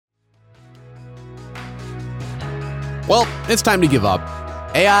Well, it's time to give up.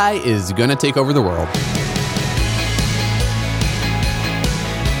 AI is gonna take over the world.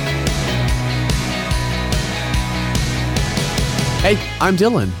 Hey, I'm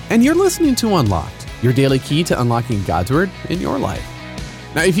Dylan, and you're listening to Unlocked, your daily key to unlocking God's Word in your life.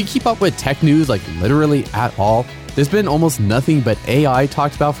 Now, if you keep up with tech news like literally at all, there's been almost nothing but AI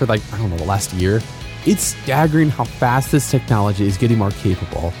talked about for the last year. It's staggering how fast this technology is getting more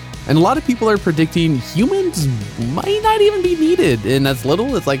capable. And a lot of people are predicting humans might not even be needed in as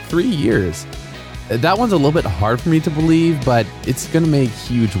little as 3 years. That one's a little bit hard for me to believe, but it's going to make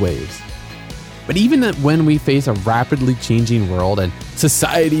huge waves. But even when we face a rapidly changing world and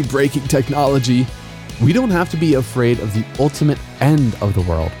society-breaking technology, we don't have to be afraid of the ultimate end of the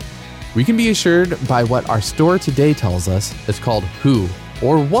world. We can be assured by what our story today tells us. It's called Who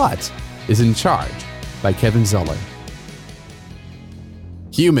or What is in Charge by Kevin Zeller.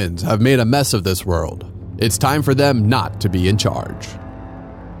 Humans have made a mess of this world. It's time for them not to be in charge.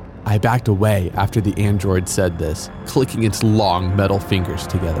 I backed away after the android said this, clicking its long metal fingers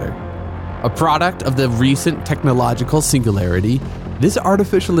together. A product of the recent technological singularity, this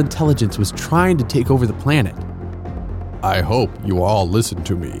artificial intelligence was trying to take over the planet. I hope you all listen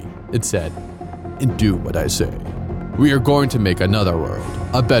to me, it said, and do what I say. We are going to make another world,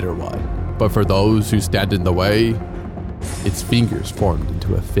 a better one. But for those who stand in the way, its fingers formed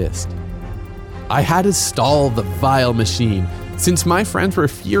into a fist. I had to stall the vile machine, since my friends were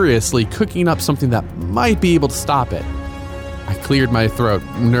furiously cooking up something that might be able to stop it. I cleared my throat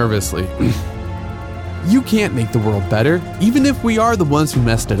nervously. You can't make the world better, even if we are the ones who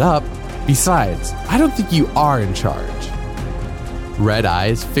messed it up. Besides, I don't think you are in charge. Red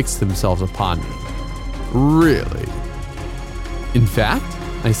eyes fixed themselves upon me. Really? In fact,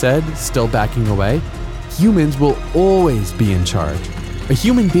 I said, still backing away, humans will always be in charge. A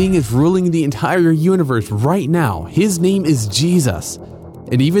human being is ruling the entire universe right now. His name is Jesus.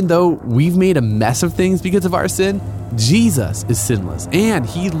 And even though we've made a mess of things because of our sin, Jesus is sinless and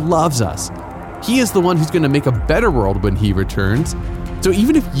he loves us. He is the one who's going to make a better world when he returns. So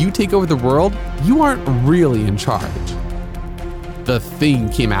even if you take over the world, you aren't really in charge. The thing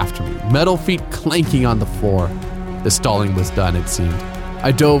came after me, metal feet clanking on the floor. The stalling was done, it seemed.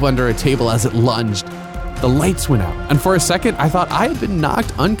 I dove under a table as it lunged. The lights went out, and for a second, I thought I had been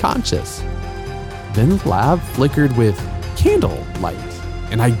knocked unconscious. Then the lab flickered with candlelight,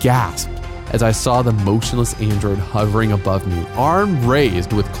 and I gasped as I saw the motionless android hovering above me, arm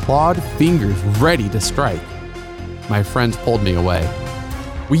raised with clawed fingers ready to strike. My friends pulled me away.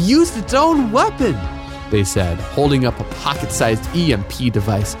 We used its own weapon, they said, holding up a pocket-sized EMP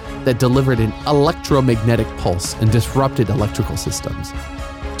device that delivered an electromagnetic pulse and disrupted electrical systems.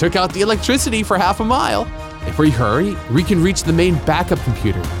 Took out the electricity for half a mile. If we hurry, we can reach the main backup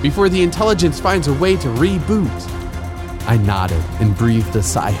computer before the intelligence finds a way to reboot. I nodded and breathed a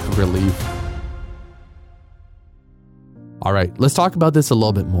sigh of relief. All right, let's talk about this a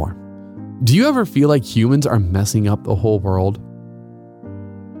little bit more. Do you ever feel like humans are messing up the whole world?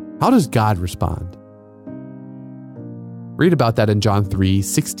 How does God respond? Read about that in John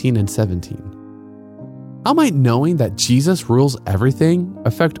 3:16 and 17. How might knowing that Jesus rules everything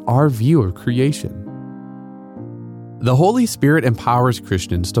affect our view of creation? The Holy Spirit empowers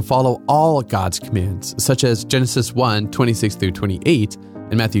Christians to follow all God's commands, such as Genesis 1:26 through 28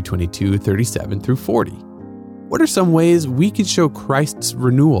 and Matthew 22:37 through 40. What are some ways we can show Christ's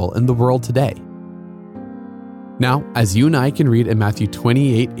renewal in the world today? Now, as you and I can read in Matthew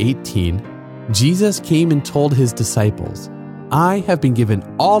 28:18, Jesus came and told his disciples, I have been given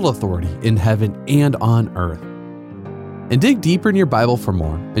all authority in heaven and on earth. And dig deeper in your Bible for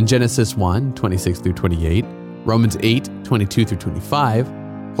more in Genesis 1:26 through 28, Romans 8:22 through 25,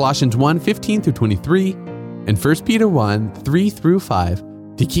 Colossians 1:15 through 23, and 1 Peter 1:3 through 5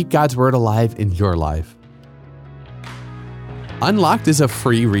 to keep God's word alive in your life. Unlocked is a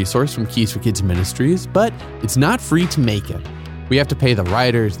free resource from Keys for Kids Ministries, but it's not free to make it. We have to pay the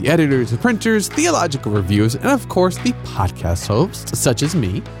writers, the editors, the printers, theological reviewers, and of course the podcast hosts, such as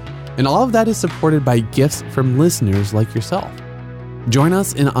me. And all of that is supported by gifts from listeners like yourself. Join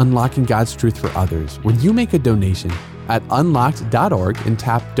us in unlocking God's truth for others when you make a donation at unlocked.org and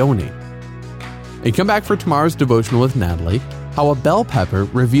tap donate. And come back for tomorrow's devotional with Natalie, how a bell pepper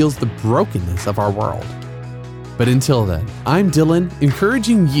reveals the brokenness of our world. But until then, I'm Dylan,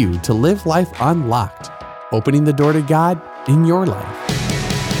 encouraging you to live life unlocked, opening the door to God in your life.